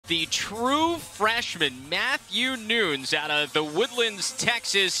the true freshman, Matthew Nunes, out of the Woodlands,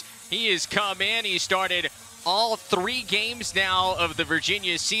 Texas. He has come in. He started all 3 games now of the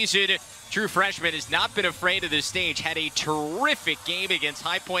Virginia season. True freshman has not been afraid of the stage. Had a terrific game against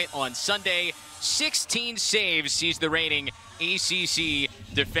High Point on Sunday. 16 saves. He's the reigning ACC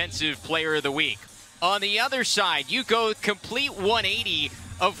Defensive Player of the Week. On the other side, you go complete 180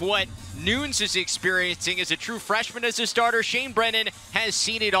 of what Nunes is experiencing as a true freshman as a starter. Shane Brennan has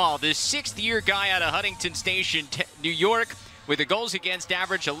seen it all. The 6th-year guy out of Huntington Station, New York, with a goals against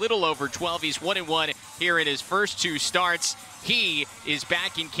average a little over 12. He's 1-1 here in his first 2 starts. He is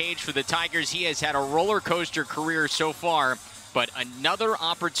back in cage for the Tigers. He has had a roller coaster career so far, but another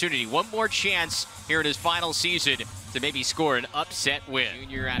opportunity, one more chance here in his final season to maybe score an upset win.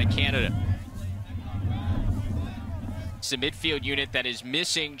 Junior out of Canada. It's a midfield unit that is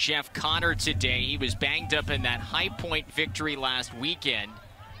missing Jeff Connor today. He was banged up in that High Point victory last weekend.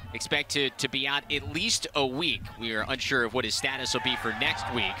 Expected to be out at least a week. We are unsure of what his status will be for next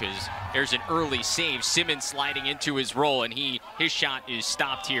week, because there's an early save. Simmons sliding into his role, and his shot is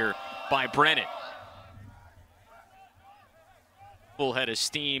stopped here by Brennan. Full head of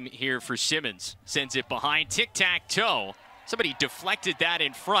steam here for Simmons. Sends it behind. Tic-tac-toe. Somebody deflected that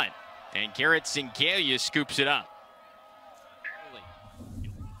in front, and Garrett Zingalia scoops it up.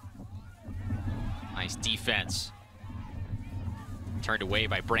 Nice defense. Turned away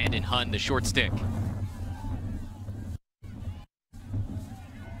by Brandon Hunn, the short stick.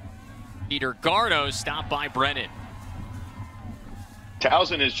 Peter Gardo stopped by Brennan.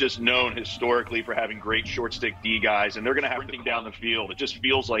 Towson is just known historically for having great short stick D guys, and they're going to have to down the field. It just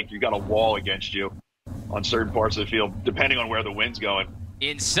feels like you got a wall against you on certain parts of the field, depending on where the wind's going.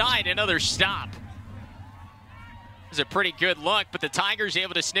 Inside, another stop. It was a pretty good look, but the Tigers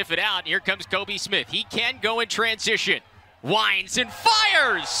able to sniff it out. Here comes Kobe Smith. He can go in transition. Winds and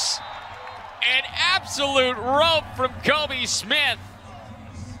fires! An absolute rope from Kobe Smith.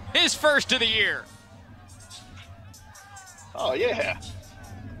 His first of the year. Oh, yeah.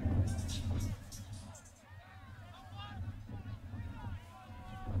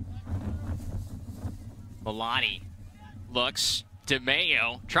 Milani looks.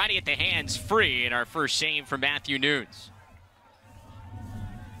 DeMayo trying to get the hands free in our first save from Matthew Nunes.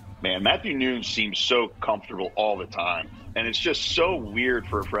 Man, Matthew Nunes seems so comfortable all the time. And it's just so weird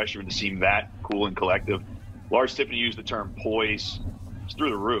for a freshman to seem that cool and collective. Lars Tiffany used the term poise. It's through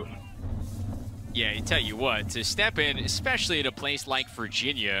the roof. Yeah, I tell you what, to step in, especially in a place like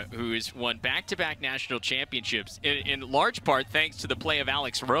Virginia, who has won back-to-back national championships, in large part thanks to the play of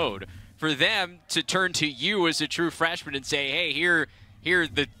Alex Rode, for them to turn to you as a true freshman and say, hey, here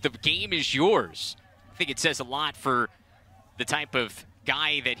the game is yours. I think it says a lot for the type of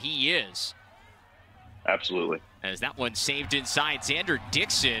guy that he is. Absolutely. As that one saved inside, Xander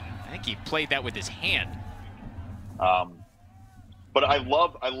Dixon, I think he played that with his hand. But I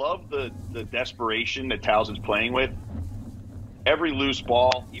love the desperation that Towson's playing with. Every loose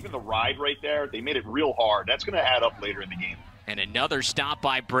ball, even the ride right there, they made it real hard. That's going to add up later in the game. And another stop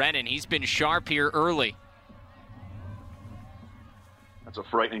by Brennan. He's been sharp here early. That's a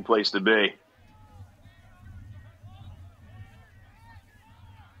frightening place to be.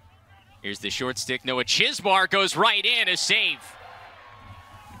 Here's the short stick. Noah Chismar goes right in, a save.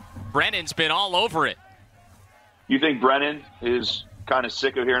 Brennan's been all over it. You think Brennan is kind of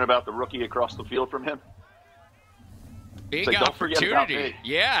sick of hearing about the rookie across the field from him? Big like, don't forget about opportunity. me.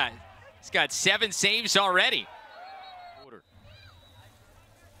 Yeah, he's got 7 saves already.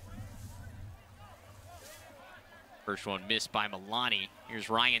 First one missed by Milani. Here's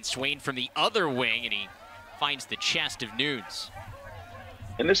Ryan Swain from the other wing, and he finds the chest of Nunes.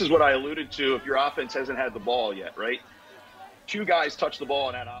 And this is what I alluded to if your offense hasn't had the ball yet, right? 2 guys touch the ball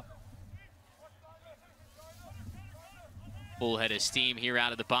in that offense. Full head of steam here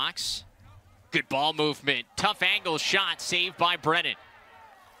out of the box. Good ball movement. Tough angle shot saved by Brennan.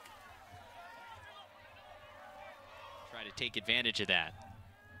 Try to take advantage of that.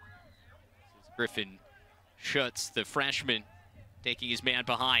 This is Griffin Schutz, the freshman, taking his man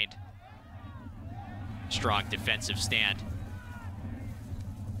behind. Strong defensive stand.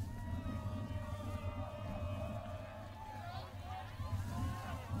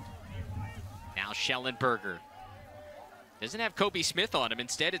 Now Schellenberger. Doesn't have Kobe Smith on him.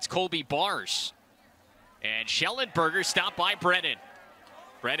 Instead, it's Colby Bars. And Schellenberger stopped by Brennan.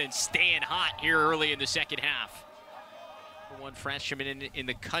 Brennan staying hot here early in the second half. One freshman in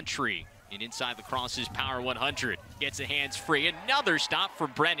the country in Inside Lacrosse's Power 100. Gets the hands free. Another stop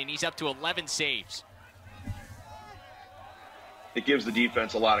from Brennan. He's up to 11 saves. It gives the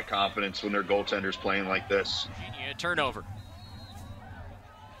defense a lot of confidence when their goaltender's playing like this. Virginia turnover.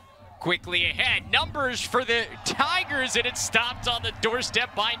 quickly ahead. Numbers for the Tigers, and it's stopped on the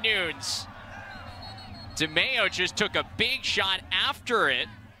doorstep by Nunes. DeMeo just took a big shot after it.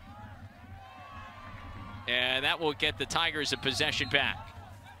 And that will get the Tigers a possession back.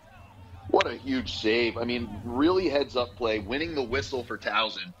 What a huge save. I mean, really heads-up play, winning the whistle for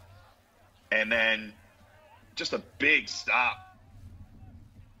Towson. And then just a big stop.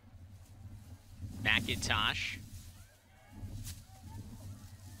 McIntosh.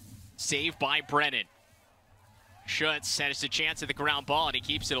 Saved by Brennan. Schutz has a chance at the ground ball, and he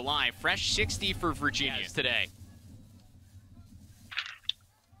keeps it alive. Fresh 60 for Virginia today.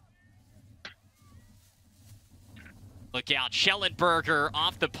 Look out, Schellenberger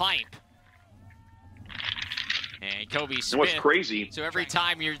off the pipe. And Kobe Smith. And what's crazy? So every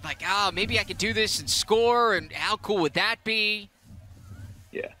time you're like, oh, maybe I could do this and score, and how cool would that be?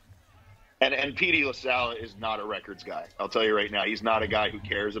 Yeah. And P.D. LaSalle is not a records guy. I'll tell you right now, he's not a guy who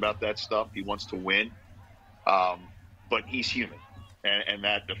cares about that stuff. He wants to win. But he's human, and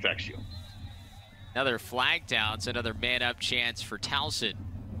that affects you. Another flag down. It's another man-up chance for Towson.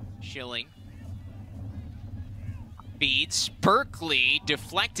 Schilling. Beats. Berkeley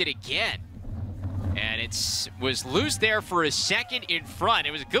deflected again. And it was loose there for a second in front.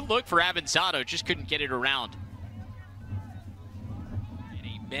 It was a good look for Avanzato. Just couldn't get it around. And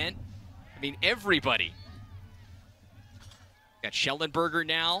he meant, I mean, everybody. Got Schellenberger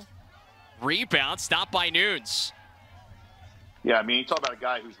now. Rebound. Stopped by Nunes. Yeah, I mean, you talk about a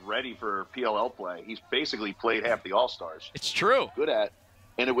guy who's ready for PLL play. He's basically played half the All-Stars. It's true. Good at,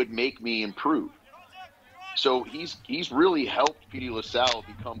 and it would make me improve. So he's really helped P.D. LaSalle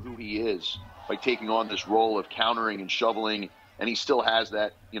become who he is by taking on this role of countering and shoveling, and he still has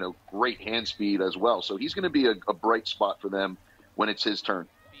that, great hand speed as well. So he's going to be a bright spot for them when it's his turn.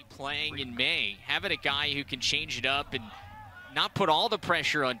 Be playing in May, having a guy who can change it up and not put all the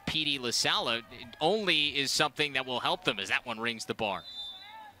pressure on P.D. LaSalle only is something that will help them as that one rings the bar.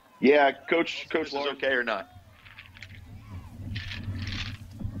 Yeah, Coach is okay or not.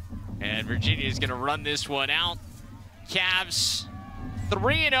 And Virginia is going to run this one out. Cavs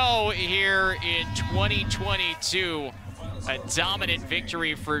 3-0 here in 2022. A dominant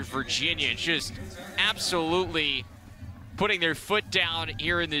victory for Virginia. Just absolutely putting their foot down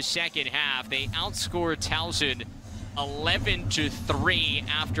here in the second half. They outscored Towson 11-3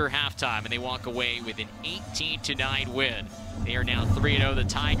 after halftime, and they walk away with an 18-9 win. They are now 3-0. The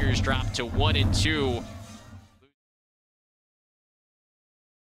Tigers drop to 1-2.